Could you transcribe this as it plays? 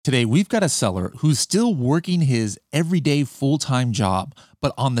Today, we've got a seller who's still working his everyday full-time job,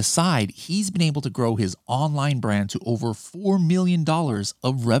 but on the side, he's been able to grow his online brand to over $4 million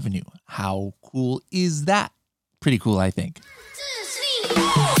of revenue. How cool is that? Pretty cool, I think.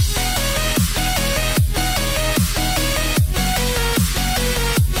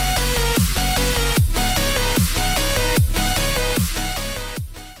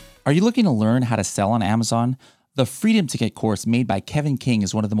 Are you looking to learn how to sell on Amazon? The Freedom Ticket course made by Kevin King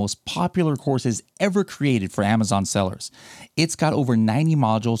is one of the most popular courses ever created for Amazon sellers. It's got over 90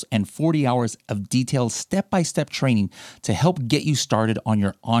 modules and 40 hours of detailed step-by-step training to help get you started on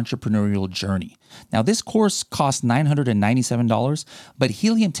your entrepreneurial journey. Now, this course costs $997, but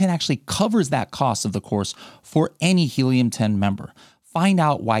Helium 10 actually covers that cost of the course for any Helium 10 member. Find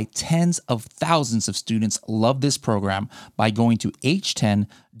out why tens of thousands of students love this program by going to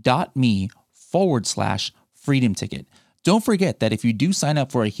h10.me/Freedom Ticket. Don't forget that if you do sign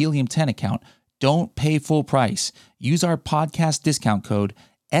up for a Helium 10 account, don't pay full price. Use our podcast discount code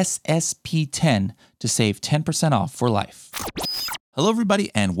SSP10 to save 10% off for life. Hello, everybody,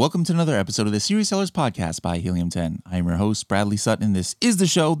 and welcome to another episode of the Serious Sellers Podcast by Helium 10. I'm your host, Bradley Sutton, and this is the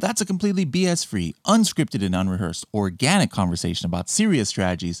show that's a completely BS-free, unscripted, and unrehearsed, organic conversation about serious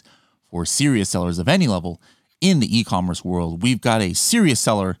strategies for serious sellers of any level in the e-commerce world. We've got a serious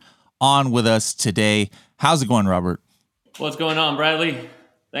seller on with us today. How's it going, Robert? What's going on, Bradley?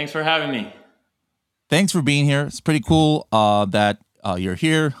 Thanks for having me. Thanks for being here. It's pretty cool that you're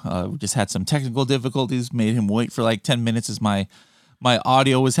here. We just had some technical difficulties, made him wait for like 10 minutes as my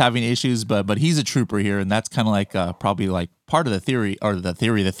audio was having issues, but he's a trooper here, and that's kind of like probably like part of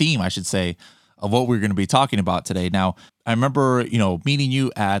the theme, I should say, of what we're going to be talking about today. Now, I remember, meeting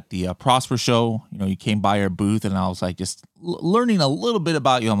you at the Prosper show. You came by our booth, and I was like just learning a little bit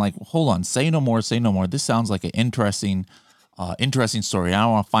about you. I'm like, hold on, say no more. This sounds like an interesting story. I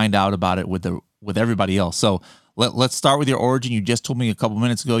want to find out about it with everybody else. So let's start with your origin. You just told me a couple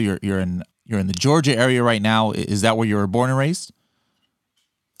minutes ago you're in the Georgia area right now. Is that where you were born and raised?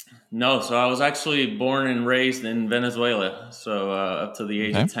 No, so I was actually born and raised in Venezuela. So up to the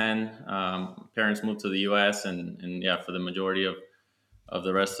age of 10, parents moved to the U.S. and yeah, for the majority of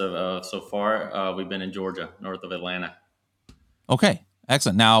the rest of so far, we've been in Georgia, north of Atlanta. Okay,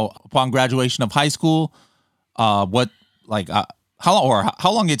 excellent. Now, upon graduation of high school, how long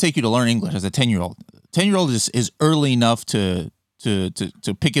did it take you to learn English as a 10-year-old? 10-year-old is early enough to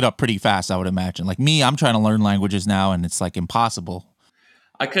pick it up pretty fast, I would imagine. Like me, I'm trying to learn languages now, and it's like impossible.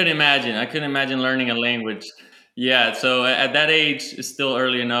 I couldn't imagine learning a language. Yeah, so at that age, it's still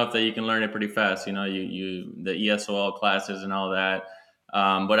early enough that you can learn it pretty fast. The ESOL classes and all that.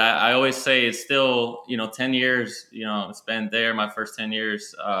 But I always say it's still 10 years spent there. My first 10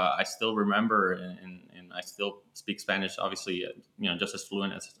 years, I still remember and I still speak Spanish. Obviously, just as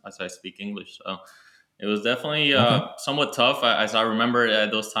fluent as I speak English. So it was definitely somewhat tough as I remember it at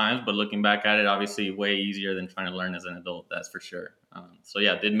those times. But looking back at it, obviously way easier than trying to learn as an adult. That's for sure.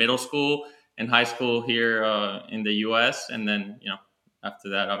 Did middle school and high school here in the U.S. And then, after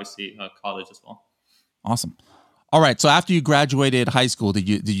that, obviously college as well. Awesome. All right. So after you graduated high school, did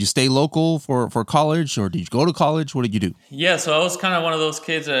you stay local for college, or did you go to college? What did you do? Yeah. So I was kind of one of those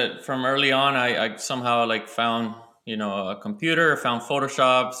kids that from early on, I somehow found, a computer, found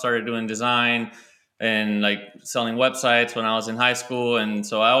Photoshop, started doing design and selling websites when I was in high school. And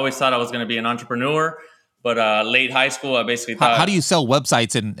so I always thought I was going to be an entrepreneur. But late high school, I basically thought... How do you sell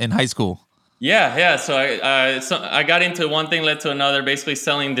websites in high school? Yeah. So I got into one thing, led to another, basically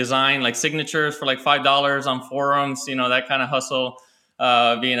selling design, like signatures for $5 on forums, that kind of hustle,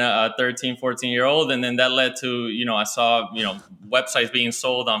 being a 13, 14-year-old. And then that led to, I saw, websites being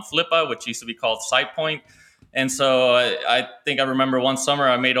sold on Flippa, which used to be called SitePoint. And so I think I remember one summer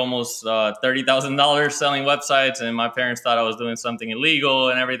I made almost $30,000 selling websites, and my parents thought I was doing something illegal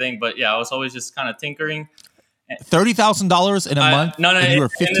and everything. But yeah, I was always just kind of tinkering. $30,000 in a month? No, and you were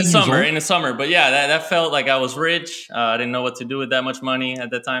 15 years old? In the summer. But yeah, that felt like I was rich. I didn't know what to do with that much money at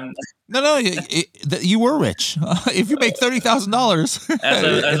the time. No, you were rich. If you make $30,000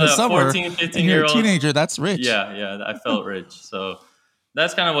 in the summer, 14, 15 and you're year a old teenager, that's rich. Yeah, I felt rich. So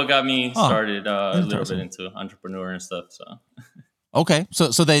that's kind of what got me started a little bit into entrepreneur and stuff. So. Okay,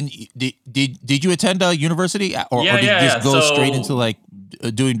 so then did you attend a university, or did you just go straight into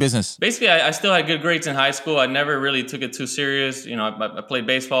doing business? Basically, I still had good grades in high school. I never really took it too serious. I played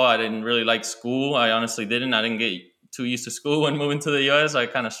baseball. I didn't really like school. I honestly didn't. I didn't get too used to school when moving to the U.S. I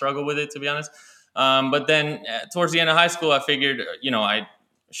kind of struggled with it, to be honest. But then towards the end of high school, I figured, I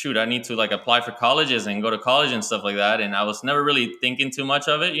need to apply for colleges and go to college and stuff like that. And I was never really thinking too much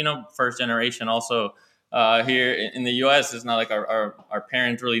of it. First generation also here in the U.S. It's not like our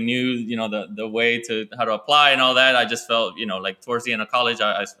parents really knew, the way to how to apply and all that. I just felt, like towards the end of college,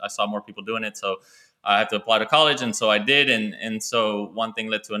 I saw more people doing it, so I had to apply to college, and so I did, and so one thing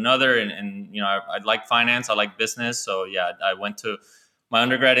led to another, and I like finance, I like business, so yeah, I went to my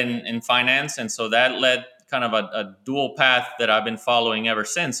undergrad in finance, and so that led kind of a dual path that I've been following ever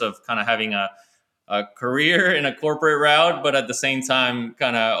since, of kind of having a career in a corporate route, but at the same time,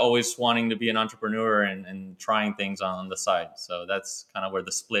 kind of always wanting to be an entrepreneur and trying things on the side. So that's kind of where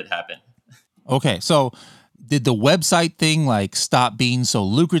the split happened. Okay, so did the website thing like stop being so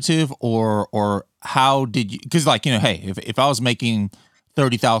lucrative, or how did you? Because like hey, if I was making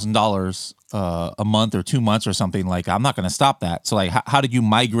 $30,000 a month or 2 months or something, like I'm not going to stop that. So like, how did you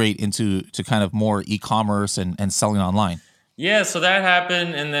migrate into to kind of more e-commerce and selling online? Yeah, so that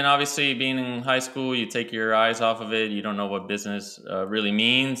happened, and then obviously being in high school, you take your eyes off of it. You don't know what business really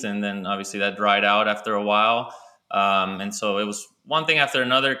means, and then obviously that dried out after a while. And so it was one thing after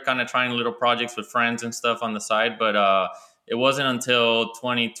another, kind of trying little projects with friends and stuff on the side. But it wasn't until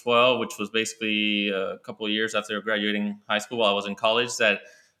 2012, which was basically a couple of years after graduating high school, while I was in college, that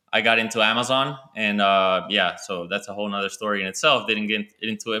I got into Amazon. And yeah, so that's a whole nother story in itself. Didn't get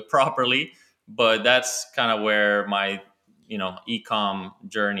into it properly, but that's kind of where my ecom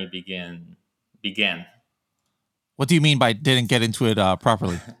journey began. What do you mean by didn't get into it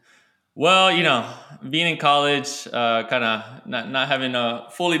properly? Well, being in college, kind of not having a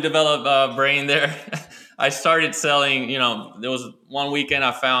fully developed brain there, I started selling. There was one weekend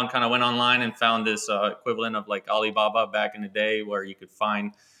I found, kind of went online and found this equivalent of like Alibaba back in the day, where you could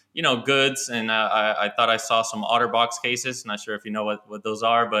find, goods. And I thought I saw some OtterBox cases. Not sure if you know what those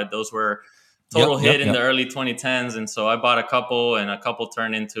are, but those were Yep, total yep, hit in the yep. early 2010s. And so I bought a couple, and a couple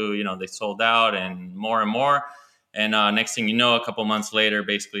turned into, they sold out, and more. And next thing you know, a couple months later,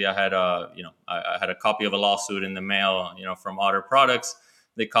 basically, I had I had a copy of a lawsuit in the mail, from Otter Products.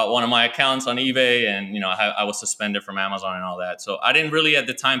 They caught one of my accounts on eBay, and I was suspended from Amazon and all that. So I didn't really at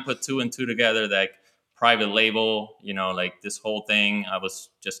the time put two and two together, that private label, like this whole thing. I was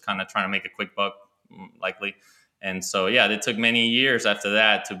just kind of trying to make a quick buck, likely. And so yeah, it took many years after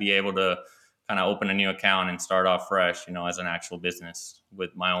that to be able to kind of open a new account and start off fresh, as an actual business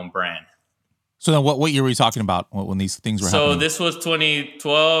with my own brand. So then, what year were you talking about when these things were So happening? this was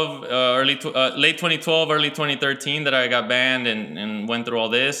 2012, late 2012, early 2013, that I got banned, and went through all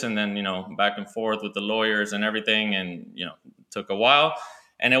this, and then back and forth with the lawyers and everything, and took a while.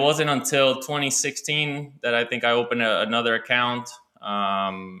 And it wasn't until 2016 that I think I opened another account,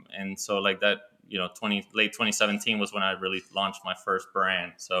 and so like that, 2017 was when I really launched my first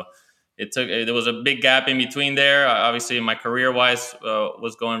brand. So there was a big gap in between there. Obviously, my career wise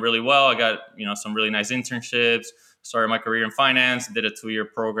was going really well. I got some really nice internships. Started my career in finance. Did a 2-year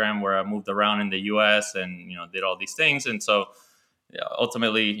program where I moved around in the U.S. and did all these things. And so yeah,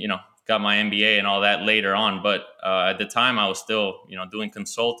 ultimately, got my MBA and all that later on. But at the time, I was still doing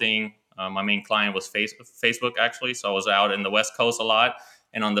consulting. My main client was Facebook, actually. So I was out in the West Coast a lot,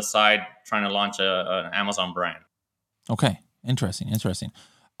 and on the side trying to launch an Amazon brand. Okay, interesting, interesting.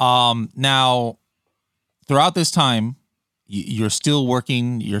 Now throughout this time, you're still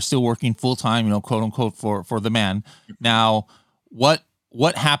working. You're still working full time. Quote unquote, for the man. Now, what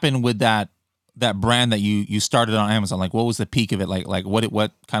happened with that brand that you started on Amazon? Like, what was the peak of it? Like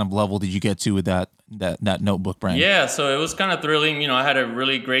what kind of level did you get to with that notebook brand? Yeah, so it was kind of thrilling. I had a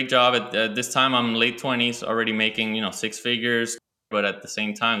really great job at this time. I'm late 20s, already making six figures, but at the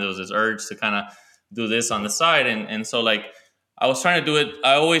same time, there was this urge to kind of do this on the side, and so like I was trying to do it.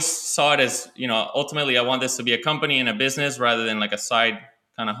 I always saw it as ultimately I want this to be a company and a business rather than like a side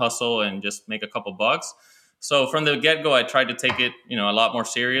kind of hustle and just make a couple bucks. So from the get go, I tried to take it a lot more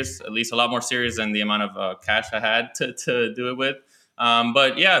serious, at least a lot more serious than the amount of cash I had to do it with.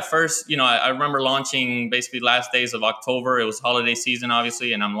 But yeah, at first, I remember launching basically last days of October. It was holiday season,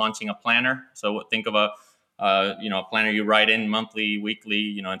 obviously, and I'm launching a planner. So think of a planner you write in monthly,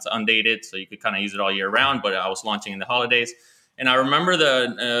 weekly. It's undated, so you could kind of use it all year round. But I was launching in the holidays, and I remember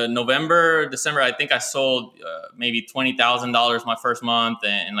the November, December. I think I sold maybe $20,000 my first month,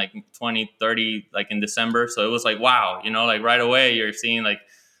 and like 20, 30 like in December. So it was like wow, like right away you're seeing like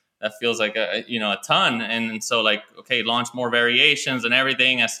that feels like a ton. And so like okay, launch more variations and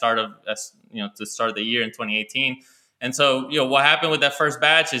everything as to start the year in 2018. And so what happened with that first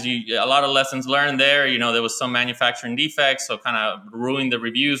batch is a lot of lessons learned there. There was some manufacturing defects, so kind of ruined the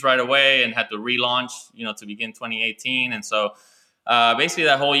reviews right away and had to relaunch to begin 2018. And so basically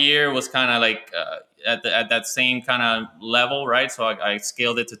that whole year was kind of like at that same kind of level, right? So I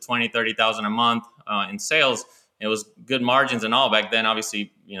scaled it to 20, 30,000 a month in sales. It was good margins and all back then.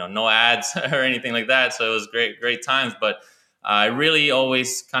 Obviously, no ads or anything like that, so it was great times. But I really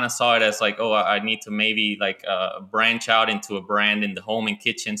always kind of saw it as like, oh, I need to maybe like branch out into a brand in the home and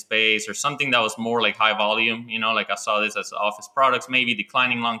kitchen space or something that was more like high volume. Like I saw this as office products, maybe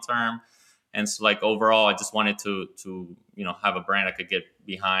declining long term. And so like overall, I just wanted to have a brand I could get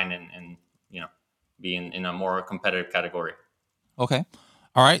behind and be in a more competitive category. Okay.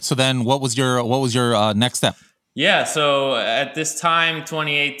 All right. So then, what was your next step? Yeah, so at this time,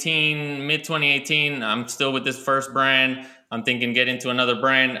 2018, mid 2018, I'm still with this first brand. I'm thinking get into another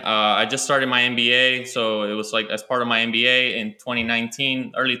brand. I just started my MBA, so it was like as part of my MBA in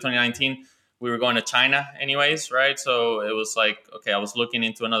 2019, early 2019, we were going to China anyways, right? So it was like, okay, I was looking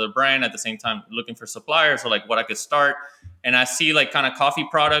into another brand at the same time, looking for suppliers, so like what I could start. And I see like kind of coffee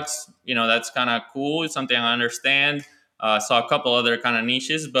products, that's kind of cool. It's something I understand. Saw a couple other kind of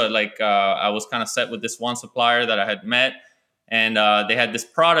niches, but like I was kind of set with this one supplier that I had met, and they had this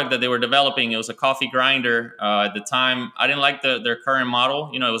product that they were developing. It was a coffee grinder. At the time, I didn't like their current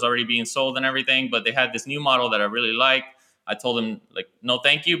model. It was already being sold and everything, but they had this new model that I really liked. I told them like, no,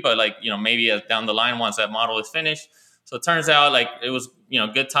 thank you, but like maybe down the line once that model is finished. So it turns out like it was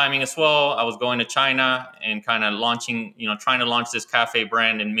good timing as well. I was going to China and kind of launching, trying to launch this cafe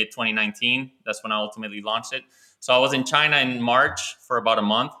brand in mid 2019. That's when I ultimately launched it. So I was in China in March for about a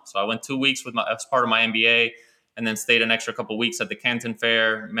month. So I went 2 weeks as part of my MBA, and then stayed an extra couple of weeks at the Canton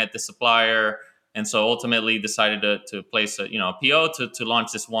Fair, met the supplier, and so ultimately decided to place a PO to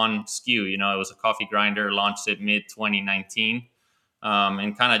launch this one SKU. It was a coffee grinder. Launched it mid 2019,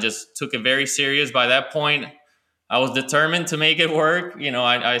 and kind of just took it very serious. By that point, I was determined to make it work.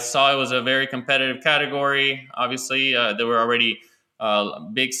 I saw it was a very competitive category. Obviously, there were already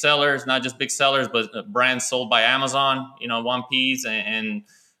big sellers, not just big sellers, but brands sold by Amazon, One Piece. And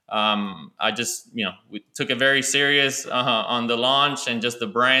I just, we took it very serious on the launch and just the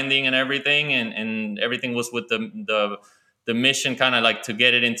branding and everything. And everything was with the mission kind of like to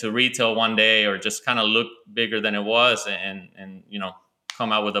get it into retail one day or just kind of look bigger than it was and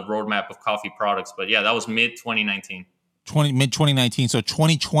come out with a roadmap of coffee products. But yeah, that was mid 2019. Mid 2019. So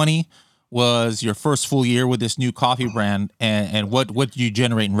 2020 was your first full year with this new coffee brand, and what did you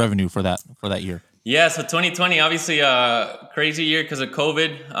generate in revenue for that year? Yeah, so 2020, obviously a crazy year because of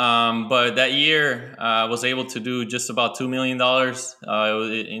COVID. But that year, I was able to do just about $2 million.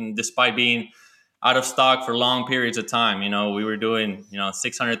 Despite being out of stock for long periods of time, we were doing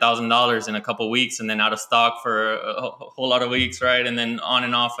 $600,000 in a couple of weeks, and then out of stock for a whole lot of weeks, right? And then on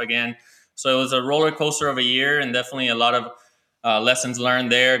and off again. So it was a roller coaster of a year, and definitely a lot of lessons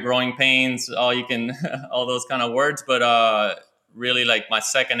learned there, growing pains, all you can, all those kind of words, but. Really like my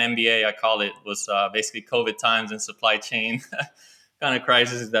second MBA, I call it, was basically COVID times and supply chain kind of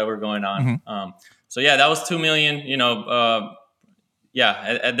crises that were going on. So yeah, that was 2 million.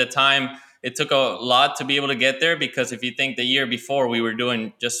 At the time, it took a lot to be able to get there because if you think the year before we were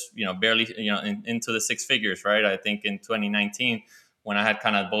doing just barely into the six figures, right? I think in 2019 when I had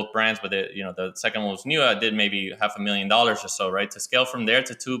kind of both brands, but the second one was new, I did maybe $500,000 or so, right? To scale from there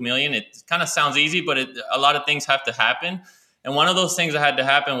to 2 million, it kind of sounds easy, but a lot of things have to happen. And one of those things that had to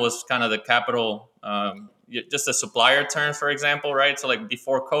happen was kind of the capital, just the supplier terms, for example, right? So like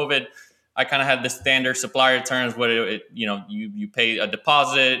before COVID, I kind of had the standard supplier terms where you pay a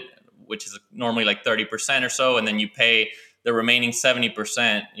deposit, which is normally like 30% or so, and then you pay the remaining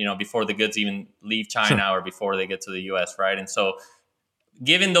 70%, before the goods even leave China or before they get to the US, right? And so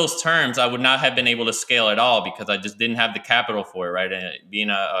given those terms, I would not have been able to scale at all because I just didn't have the capital for it, right? And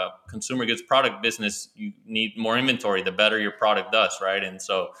being a consumer goods product business, you need more inventory, the better your product does, right? And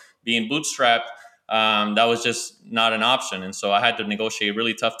so being bootstrapped, that was just not an option. And so I had to negotiate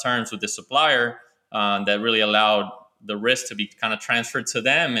really tough terms with the supplier that really allowed the risk to be kind of transferred to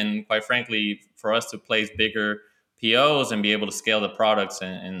them. And quite frankly, for us to place bigger POs and be able to scale the products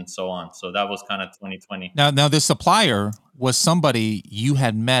and so on. So that was kind of 2020. Now this supplier was somebody you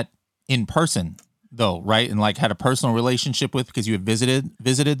had met in person though, right? And like had a personal relationship with because you had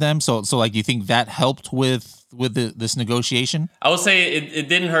visited them. So like you think that helped with this negotiation? I would say it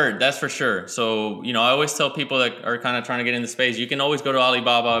didn't hurt. That's for sure. So, I always tell people that are kind of trying to get into space, you can always go to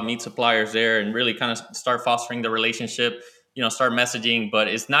Alibaba, meet suppliers there and really kind of start fostering the relationship, start messaging, but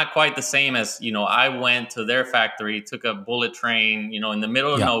it's not quite the same as, I went to their factory, took a bullet train, in the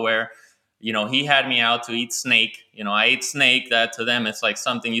middle of nowhere. He had me out to eat snake. I ate snake. That to them, it's like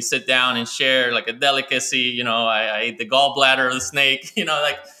something you sit down and share, like a delicacy. I ate the gallbladder of the snake.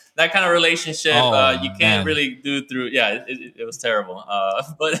 Like that kind of relationship, Oh you can't man. really do through. Yeah, it was terrible.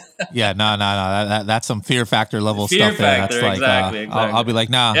 But Yeah, no, no, no. That's some fear factor level fear stuff there. factor, That's like, exactly, I'll be exactly. like,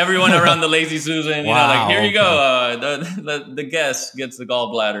 nah. Everyone around the lazy Susan, like here Wow. you go. Okay. The guest gets the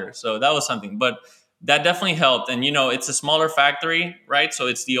gallbladder, so that was something. But that definitely helped. And it's a smaller factory, right? So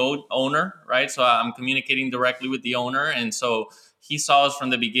it's the old owner, right? So I'm communicating directly with the owner, and so he saw us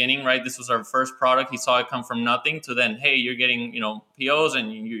from the beginning, right? This was our first product. He saw it come from nothing to then, hey, you're getting POs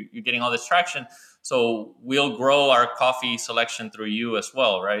and you're getting all this traction. So we'll grow our coffee selection through you as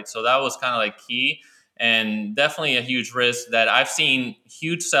well, right? So that was kind of like key, and definitely a huge risk that I've seen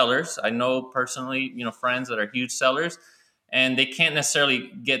huge sellers. I know personally, friends that are huge sellers, and they can't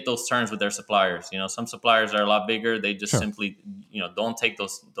necessarily get those terms with their suppliers. Some suppliers are a lot bigger. They just Sure. simply, don't take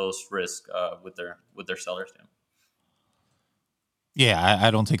those risks with their sellers. Yeah,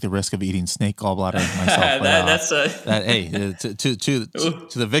 I don't take the risk of eating snake gallbladder myself, but That's that hey, Ooh.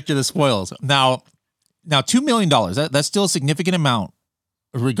 to the victor the spoils. Now $2 million, that's still a significant amount,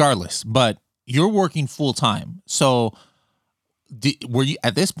 regardless. But you're working full time, so were you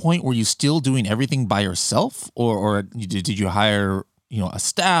at this point? Were you still doing everything by yourself, or did you hire a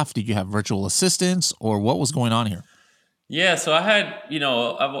staff? Did you have virtual assistants, or what was going on here? Yeah, so I had,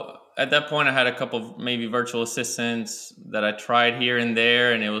 at that point, I had a couple of maybe virtual assistants that I tried here and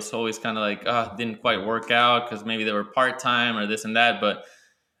there, and it was always kind of like, didn't quite work out because maybe they were part time or this and that. But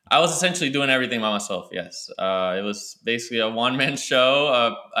I was essentially doing everything by myself. Yes, it was basically a one man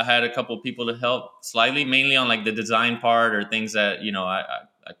show. I had a couple of people to help slightly, mainly on like the design part or things that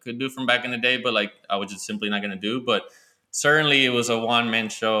I could do from back in the day, but like I was just simply not going to do. But certainly, it was a one man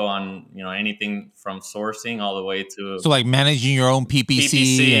show on anything from sourcing all the way to So like managing your own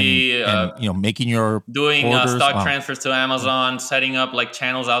PPC and PPC. making your Doing orders. stock Wow. transfers to Amazon, setting up like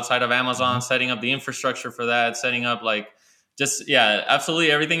channels outside of Amazon, Mhm. setting up the infrastructure for that, setting up like just yeah,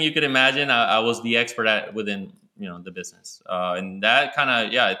 absolutely everything you could imagine. I was the expert at within the business, and that kind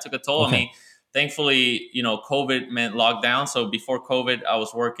of it took a toll on Okay. me. Thankfully, COVID meant lockdown. So before COVID, I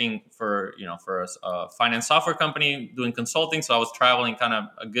was working for a finance software company doing consulting. So I was traveling kind of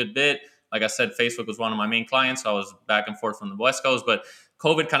a good bit. Like I said, Facebook was one of my main clients. So I was back and forth from the West Coast, but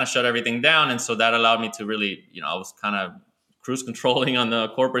COVID kind of shut everything down, and so that allowed me to really, I was kind of cruise controlling on the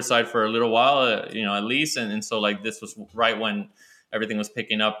corporate side for a little while, at least, and so like this was right when everything was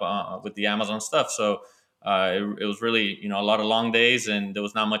picking up with the Amazon stuff. So it was really, a lot of long days, and there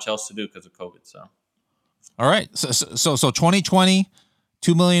was not much else to do because of COVID. So All right. So 2020,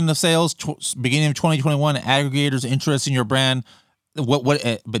 2 million of sales. Beginning of 2021, aggregators interest in your brand.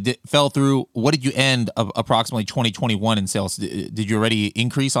 But fell through. What did you end of approximately 2021 in sales? Did you already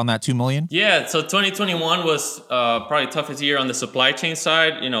increase on that 2 million? yeah, so 2021 was probably toughest year on the supply chain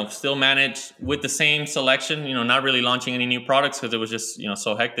side. Still managed with the same selection. Not really launching any new products because it was just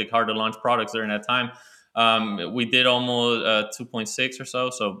so hectic, hard to launch products during that time. We did almost 2.6 or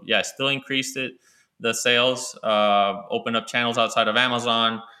so. So yeah, still increased the sales, opened up channels outside of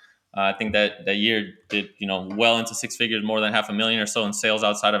Amazon. I think that year did well into six figures, more than 500,000 or so in sales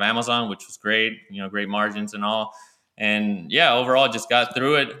outside of Amazon, which was great. Great margins and all. And yeah, overall, just got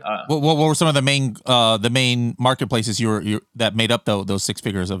through it. What were some of the main marketplaces you that made up those six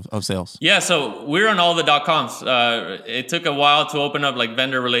figures of sales? Yeah, so we're on all the .coms. It took a while to open up like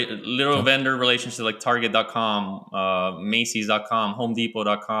little Okay. vendor relationships like Target.com, Macy's.com,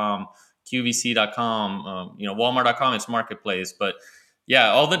 HomeDepot.com, QVC.com, Walmart.com. It's marketplace, but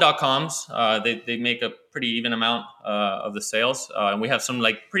yeah, all the .coms. They make a pretty even amount of the sales, and we have some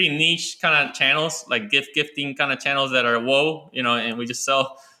like pretty niche kind of channels, like gifting kind of channels that are and we just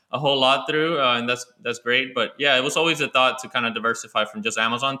sell a whole lot through, and that's great. But yeah, it was always a thought to kind of diversify from just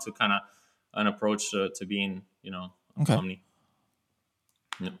Amazon to kind of an approach to being, Okay. omni.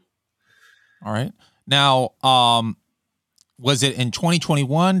 Yeah. All right. Now, was it in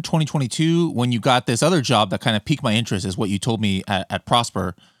 2021, 2022 when you got this other job that kind of piqued my interest? Is what you told me at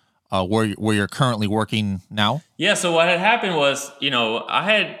Prosper, where you're currently working now? Yeah. So what had happened was, I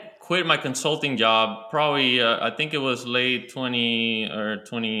had quit my consulting job probably, I think it was late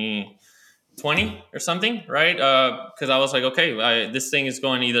 2020 or something, right? Because I was like, okay, this thing is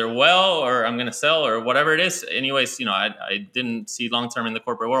going either well or I'm going to sell or whatever it is. Anyways, I didn't see long term in the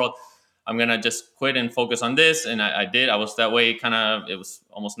corporate world. I'm going to just quit and focus on this. And I did. I was that way kind of, it was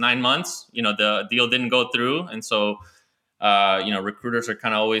almost 9 months. The deal didn't go through. And so, recruiters are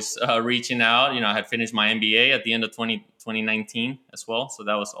kind of always reaching out. I had finished my MBA at the end of 2019 as well. So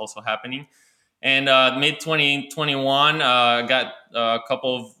that was also happening. And mid 2021, got a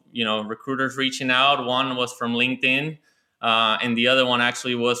couple of recruiters reaching out. One was from LinkedIn, and the other one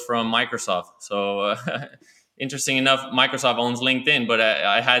actually was from Microsoft. So interesting enough, Microsoft owns LinkedIn, but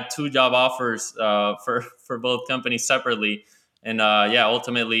I had two job offers for both companies separately. And yeah,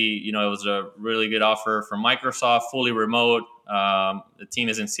 ultimately, it was a really good offer from Microsoft, fully remote. The team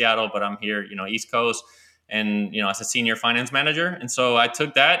is in Seattle, but I'm here, East Coast, and as a senior finance manager. And so I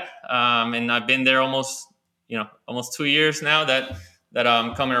took that, and I've been there almost 2 years now. That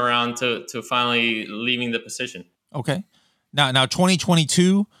I'm coming around to finally leaving the position. Okay. Now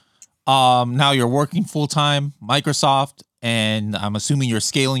 2022. Now you're working full time, Microsoft, and I'm assuming you're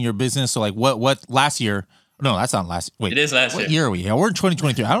scaling your business. So like, what last year? No, that's not last. Wait, it is last year. What year are we? Yeah, we're in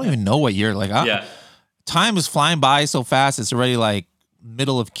 2023. I don't even know what year. Like, yeah. Time is flying by so fast. It's already like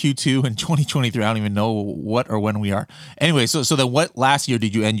middle of Q2 in 2023. I don't even know what or when we are. Anyway, so then what last year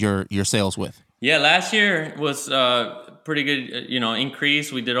did you end your sales with? Yeah, last year was pretty good.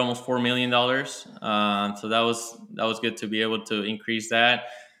 Increase. We did almost $4 million. So that was good to be able to increase that,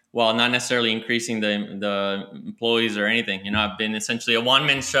 while not necessarily increasing the employees or anything. I've been essentially a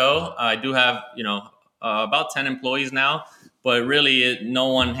one-man show. I do have about 10 employees now, but really no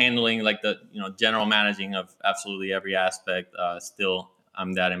one handling like the general managing of absolutely every aspect. Still,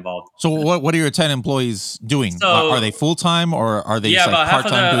 I'm that involved. So what are your 10 employees doing? So, are they full time, or are they just like part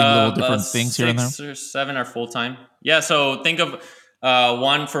time doing little different things here and there? 6 or 7 are full time. Yeah. So think of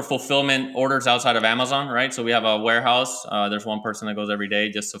one for fulfillment orders outside of Amazon, right? So we have a warehouse. There's one person that goes every day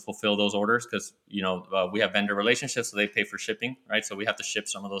just to fulfill those orders because we have vendor relationships, so they pay for shipping, right? So we have to ship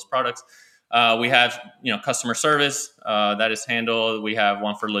some of those products. We have customer service that is handled. We have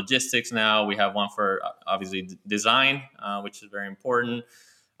one for logistics now. We have one for obviously design, which is very important.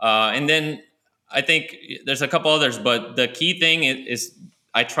 And then I think there's a couple others, but the key thing is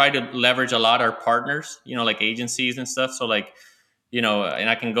I try to leverage a lot our partners, like agencies and stuff. So like, and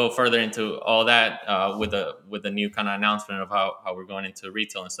I can go further into all that with a new kind of announcement of how we're going into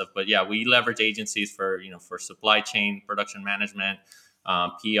retail and stuff. But yeah, we leverage agencies for supply chain, production management,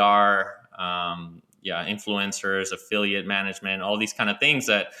 PR, influencers, affiliate management, all these kind of things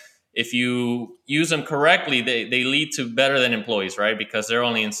that if you use them correctly, they lead to better than employees, right? Because they're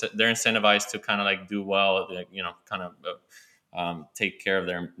incentivized to kind of like do well, kind of take care of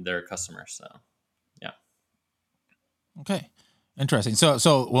their customers. So, yeah. Okay. Interesting.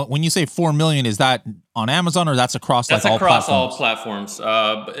 So when you say 4 million, is that on Amazon or that's across That's like across all platforms?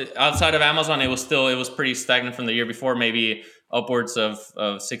 But outside of Amazon, it was pretty stagnant from the year before, maybe upwards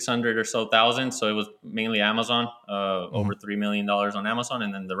of 600 or so thousand. So it was mainly Amazon, over $3 million on Amazon,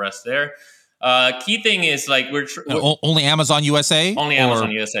 and then the rest there. Key thing is like we're only Amazon USA, only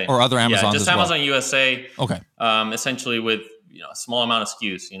Amazon USA, or other Amazons, just as Amazon well? USA. Okay. Essentially with a small amount of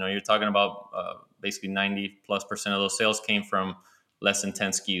SKUs. You're talking about basically 90+% of those sales came from less than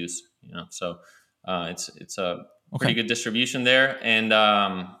 10 SKUs. So it's a pretty good distribution there, and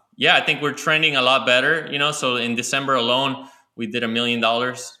I think we're trending a lot better. So in December alone, we did $1 million,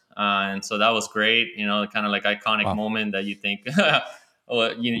 and so that was great. Kind of like iconic moment that you think.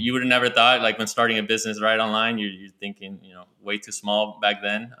 Well, you would have never thought, like when starting a business right online, you're thinking, way too small back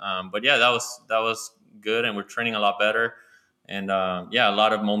then. But yeah, that was good, and we're trending a lot better, and a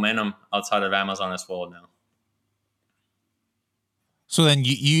lot of momentum outside of Amazon as well now. So then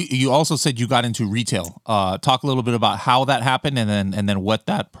you also said you got into retail. Talk a little bit about how that happened, and then what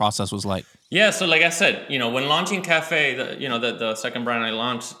that process was like. Yeah, so like I said, when launching Cafe, the second brand I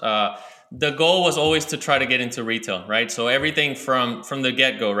launched, the goal was always to try to get into retail, right? So everything from the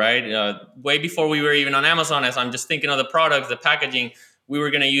get-go, right? Way before we were even on Amazon, as I'm just thinking of the products, the packaging, we were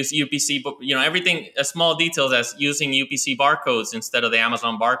going to use UPC, but everything, small details as using UPC barcodes instead of the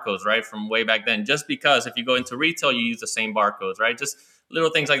Amazon barcodes, right? From way back then, just because if you go into retail, you use the same barcodes, right? Just little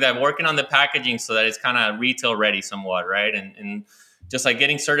things like that, working on the packaging so that it's kind of retail ready somewhat, right? And just like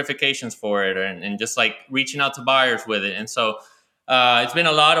getting certifications for it, and just like reaching out to buyers with it. And so it's been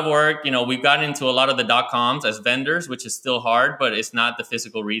a lot of work. We've gotten into a lot of the .coms as vendors, which is still hard, but it's not the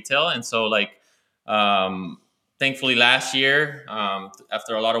physical retail. And so like, thankfully last year,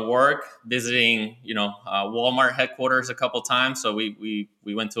 after a lot of work, visiting, Walmart headquarters a couple times. So we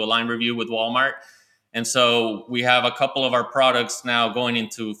went to a line review with Walmart. And so we have a couple of our products now going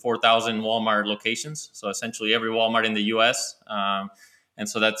into 4,000 Walmart locations. So essentially every Walmart in the US. And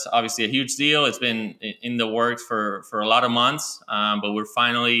so that's obviously a huge deal. It's been in the works for a lot of months, but we're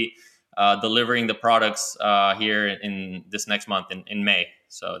finally delivering the products here in this next month in May.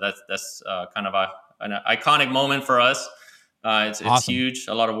 So that's kind of an iconic moment for us. It's awesome. Huge,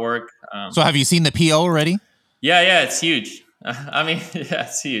 a lot of work. So have you seen the PO already? Yeah, it's huge. I mean, yeah,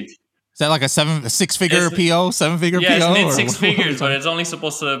 it's huge. Is that like a six-figure PO, seven-figure PO? Yeah, it's mid 6 figures, but it's only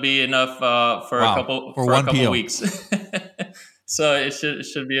supposed to be enough for a couple weeks. So it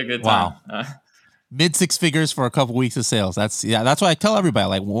should be a good time. mid six figures for a couple weeks of sales. That's why I tell everybody,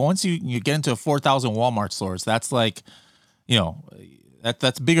 like, once you get into 4,000 Walmart stores, that's like, you know,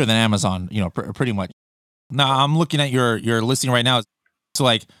 that's bigger than Amazon, pretty much. Now I'm looking at your listing right now. So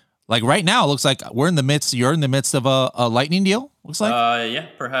like right now, it looks like you're in the midst of a lightning deal. Looks like. Yeah,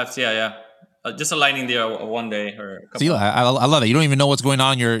 perhaps. Yeah, yeah. Just a lightning deal one day or a See, couple. I love that. You don't even know what's going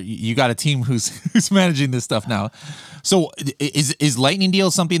on. You got a team who's who's managing this stuff now. So is lightning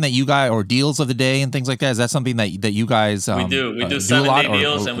deals something that you guys, or deals of the day and things like that? Is that something that you guys We do do a lot 7 day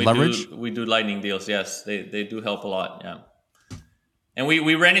deals, or and leverage? we do lightning deals. Yes, they do help a lot. Yeah. And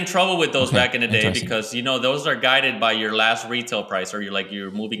we ran in trouble with those Okay, back in the day interesting. because those are guided by your last retail price or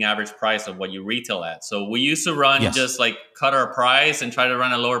your moving average price of what you retail at. So we used to run Yes. just like cut our price and try to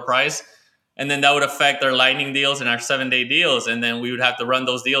run a lower price, and then that would affect our lightning deals and our 7 day deals, and then we would have to run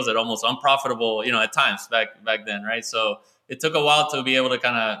those deals at almost unprofitable, at times back then, right? So it took a while to be able to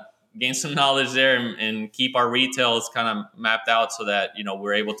kind of gain some knowledge there and keep our retails kind of mapped out so that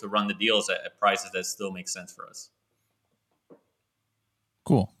we're able to run the deals at prices that still make sense for us.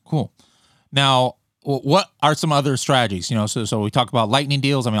 Cool. Now, what are some other strategies? So we talk about lightning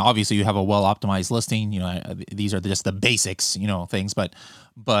deals. I mean, obviously you have a well optimized listing. These are just the basics, things. But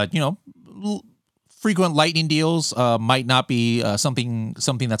frequent lightning deals might not be something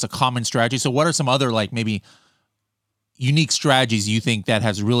that's a common strategy. So what are some other, like, maybe unique strategies you think that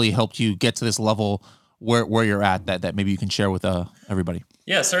has really helped you get to this level where you're at, that maybe you can share with everybody?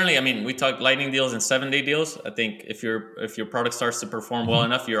 Yeah, certainly. I mean, we talk lightning deals and 7 day deals. I think if your product starts to perform well Mhm.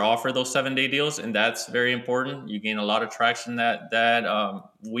 enough, you offer those 7 day deals, and that's very important. You gain a lot of traction that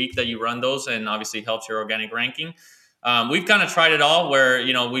week that you run those, and obviously helps your organic ranking. We've kind of tried it all, where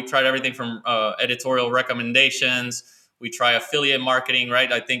we've tried everything from editorial recommendations. We try affiliate marketing,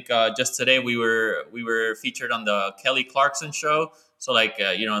 right? I think just today we were featured on the Kelly Clarkson show. So like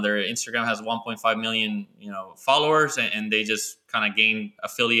their Instagram has 1.5 million followers, and they just kind of gain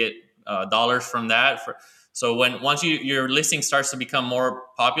affiliate dollars from that. So once your listing starts to become more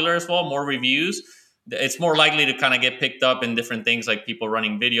popular as well, more reviews, it's more likely to kind of get picked up in different things, like people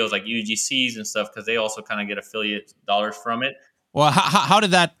running videos like UGCs and stuff, because they also kind of get affiliate dollars from it. Well, how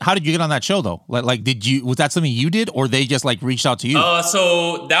did you get on that show though? Like, was that something you did, or they just like reached out to you?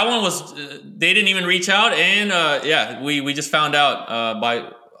 So that one was they didn't even reach out, and yeah, we just found out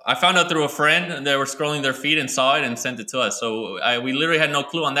by I found out through a friend, and they were scrolling their feed and saw it and sent it to us. So we literally had no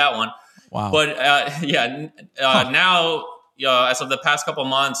clue on that one. Wow. But yeah, Huh. now as of the past couple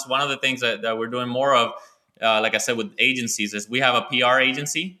months, one of the things that we're doing more of, like I said, with agencies, is we have a PR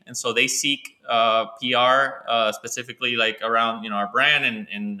agency, and so they seek PR specifically like around our brand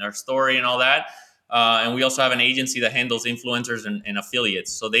and our story and all that. And we also have an agency that handles influencers and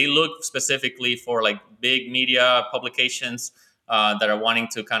affiliates. So they look specifically for like big media publications that are wanting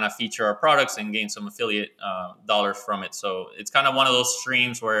to kind of feature our products and gain some affiliate dollars from it. So it's kind of one of those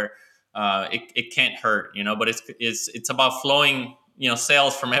streams where it can't hurt, but it's about flowing,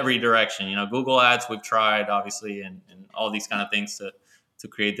 sales from every direction. Google Ads we've tried obviously, and all these kind of things to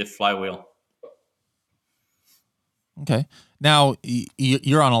create the flywheel. Okay. Now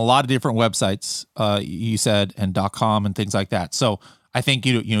you're on a lot of different websites, you said, and .com and things like that. So I think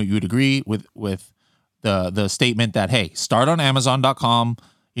you would agree with the statement that, hey, start on Amazon.com.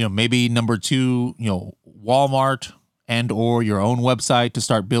 Maybe number two, Walmart and or your own website to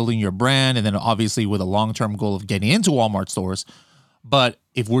start building your brand, and then obviously with a long-term goal of getting into Walmart stores. But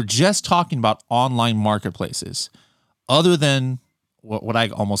if we're just talking about online marketplaces, other than what I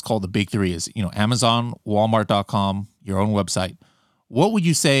almost call the big three, is Amazon, Walmart.com, your own website, what would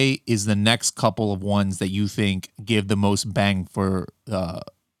you say is the next couple of ones that you think give the most bang for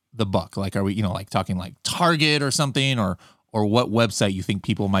the buck? Like, are we like talking like Target or something, or what website you think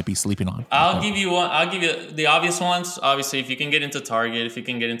people might be sleeping on? I'll give you one. I'll give you the obvious ones. Obviously, if you can get into Target, if you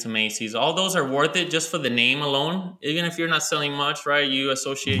can get into Macy's, all those are worth it just for the name alone. Even if you're not selling much, right? You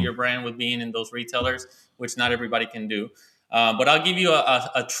associate your brand with being in those retailers, which not everybody can do. But I'll give you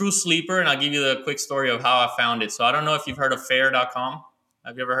a true sleeper, and I'll give you the quick story of how I found it. So I don't know if you've heard of Faire.com.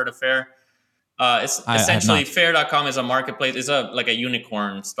 Have you ever heard of Faire? It's I have essentially not. Faire.com is a marketplace. It's like a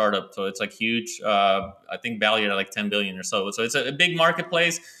unicorn startup, so it's like huge. I think valued at like 10 billion or so. So it's a big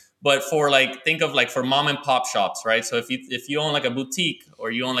marketplace, but for like think of like for mom and pop shops, right? So if you own like a boutique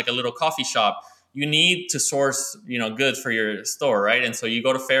or you own like a little coffee shop, you need to source goods for your store, right? And so you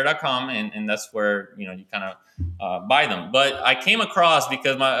go to Faire.com, and that's where you kind of buy them. But I came across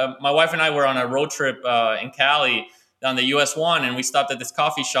because my wife and I were on a road trip in Cali down the US one, and we stopped at this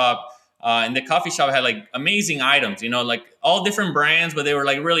coffee shop. And the coffee shop had like amazing items, like all different brands, but they were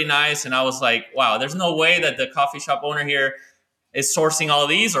like really nice. And I was like, wow, there's no way that the coffee shop owner here is sourcing all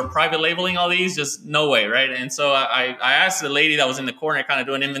these or private labeling all these. Just no way, right? And so I asked the lady that was in the corner, kind of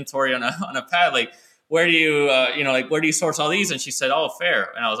doing inventory on a pad, like, where do you, like, where do you source all these? And she said, oh,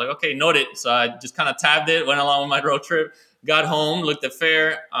 Fair. And I was like, okay, noted. So I just kind of tabbed it, went along with my road trip, got home, looked at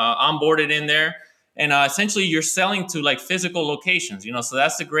Fair, onboarded in there. And essentially you're selling to like physical locations, so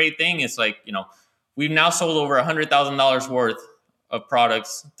that's the great thing. It's like, we've now sold over $100,000 worth of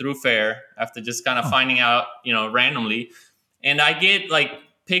products through Fair after just kind of finding out, randomly. And I get like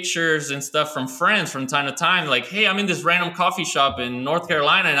pictures and stuff from friends from time to time, like, hey, I'm in this random coffee shop in North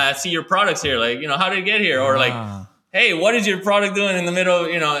Carolina and I see your products here. Like, how did it get here? Or like, hey, what is your product doing in the middle?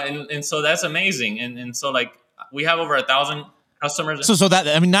 And so that's amazing. And so like we have over 1,000 customers. So that,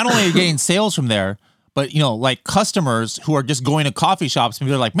 I mean, not only are you getting sales from there, but like customers who are just going to coffee shops,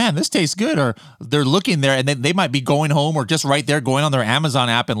 maybe they're like, man, this tastes good, or they're looking there and they might be going home or just right there going on their Amazon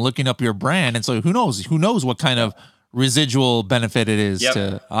app and looking up your brand. And so who knows what kind of residual benefit it is.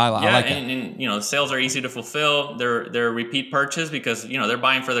 Yep. I like that. And sales are easy to fulfill. They're repeat purchase because they're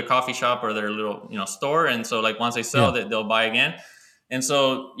buying for their coffee shop or their little store, and so like once they sell, they'll buy again. And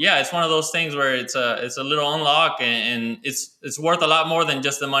so it's one of those things where it's a little unlock, and it's worth a lot more than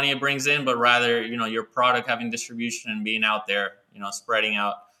just the money it brings in, but rather your product having distribution and being out there, spreading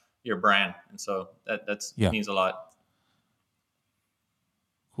out your brand, and so that means a lot.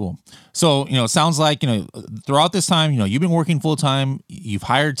 Cool. So, it sounds like, throughout this time, you've been working full time. You've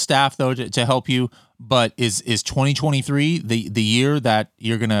hired staff though to help you. But is 2023 the year that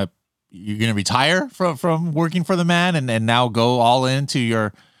you're gonna retire from working for the man and now go all into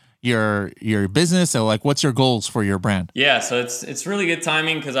your business? So like, what's your goals for your brand? Yeah, so it's really good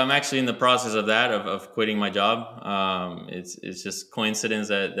timing because I'm actually in the process of that of quitting my job. It's just coincidence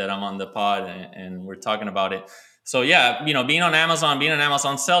that I'm on the pod and we're talking about it. So being on Amazon, being an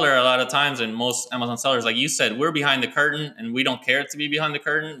Amazon seller, a lot of times, and most Amazon sellers, like you said, we're behind the curtain and we don't care to be behind the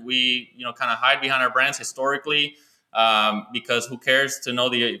curtain. We, kind of hide behind our brands historically, because who cares to know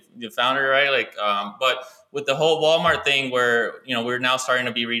the founder, right? Like, but with the whole Walmart thing where, we're now starting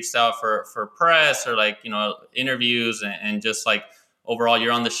to be reached out for press or like, interviews and just like overall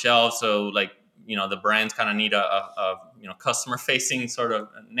you're on the shelf. So like, the brands kind of need a customer facing sort of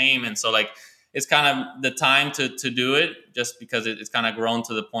name. And so like, it's kind of the time to do it just because it's kind of grown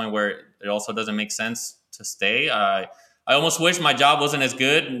to the point where it also doesn't make sense to stay. I almost wish my job wasn't as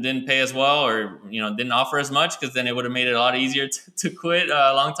good and didn't pay as well or, didn't offer as much because then it would have made it a lot easier to quit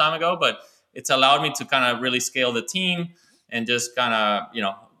a long time ago. But it's allowed me to kind of really scale the team and just kind of,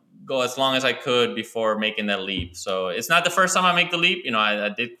 go as long as I could before making that leap. So it's not the first time I make the leap. I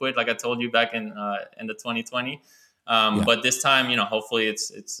did quit, like I told you back in end of 2020. But this time, hopefully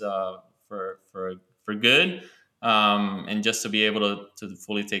it's for good, and just to be able to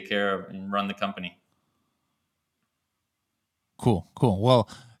fully take care of and run the company. Cool. Well,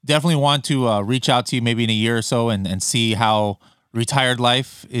 definitely want to reach out to you maybe in a year or so and see how retired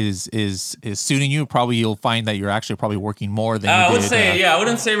life is suiting you. Probably you'll find that you're actually probably working more than you did. I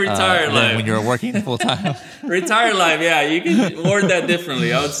wouldn't say retired life when you're working full time. Retired life, you can word that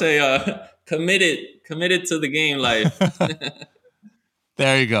differently. I would say committed to the game life.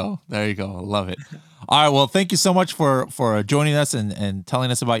 There you go. Love it. All right. Well, thank you so much for joining us and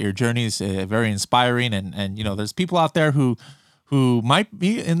telling us about your journeys. Very inspiring. And there's people out there who might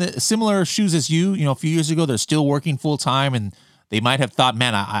be in the similar shoes as you. A few years ago, they're still working full time and they might have thought,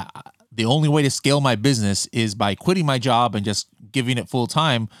 man, I the only way to scale my business is by quitting my job and just giving it full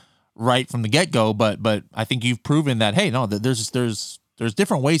time right from the get go. But I think you've proven that, hey, no, there's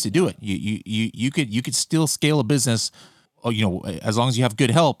different ways to do it. You could still scale a business, as long as you have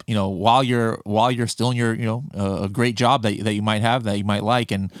good help, while you're still in your, a great job that you might have, that you might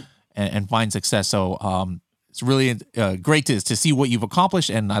like and find success. So, it's really great to see what you've accomplished.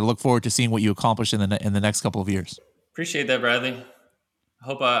 And I look forward to seeing what you accomplish in the next couple of years. Appreciate that, Bradley. I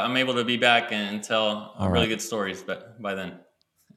hope I'm able to be back and tell really good stories by then.